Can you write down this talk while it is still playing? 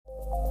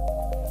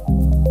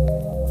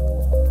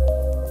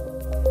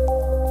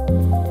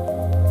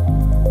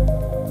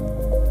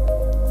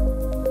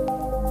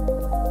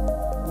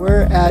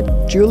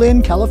at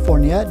Julian,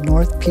 California at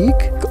North Peak,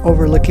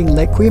 overlooking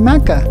Lake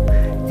Cuyamaca.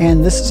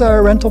 And this is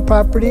our rental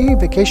property,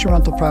 vacation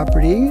rental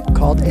property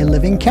called a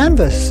living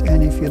canvas.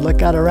 And if you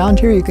look out around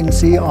here, you can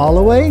see all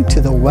the way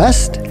to the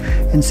west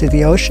and see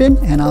the ocean,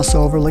 and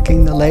also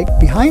overlooking the lake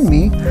behind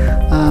me,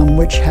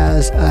 which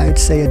has, I'd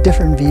say, a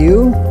different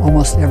view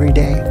almost every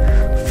day.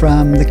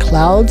 From the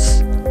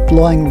clouds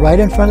blowing right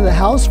in front of the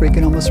house where you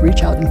can almost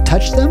reach out and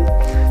touch them,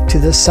 to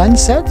the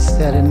sunsets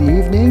that in the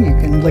evening you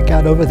can look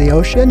out over the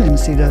ocean and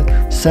see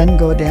the sun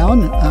go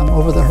down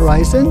over the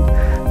horizon,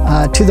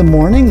 to the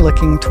morning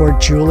looking toward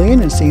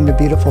Julian and seeing the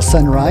beautiful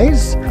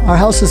sunrise. Our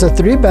house is a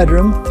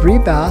 3-bedroom,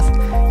 3-bath,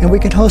 and we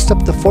can host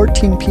up to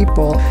 14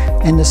 people.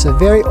 And it's a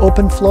very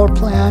open floor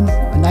plan,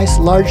 a nice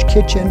large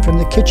kitchen. From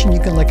the kitchen you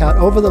can look out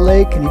over the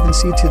lake and you can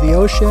see to the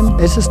ocean.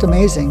 It's just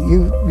amazing.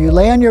 You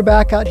lay on your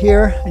back out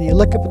here and you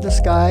look up at the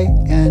sky,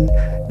 and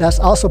that's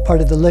also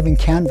part of the living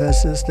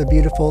canvas, is the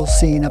beautiful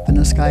scene up in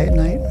the sky at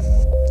night.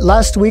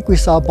 Last week we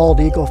saw a bald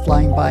eagle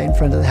flying by in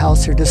front of the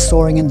house here, just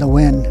soaring in the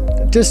wind.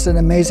 Just an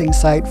amazing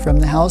sight from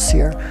the house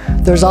here.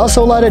 There's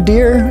also a lot of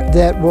deer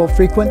that will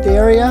frequent the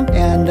area,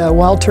 and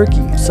wild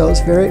turkey. So it's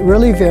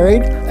really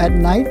varied. At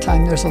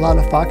nighttime, there's a lot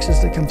of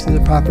foxes that come through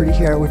the property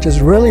here, which is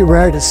really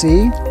rare to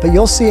see, but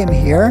you'll see them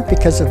here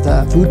because of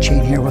the food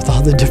chain here with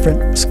all the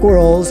different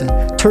squirrels and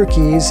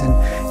turkeys and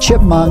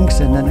chipmunks,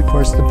 and then of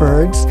course the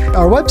birds.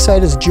 Our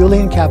website is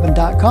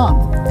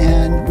juliancabin.com,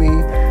 and we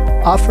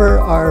offer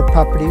our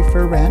property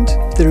for rent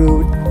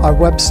through our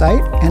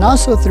website and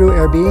also through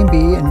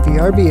Airbnb and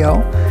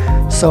VRBO.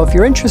 So if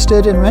you're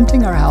interested in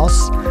renting our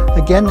house,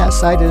 again, that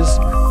site is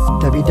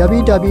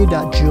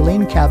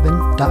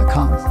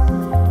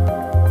www.juliancabin.com.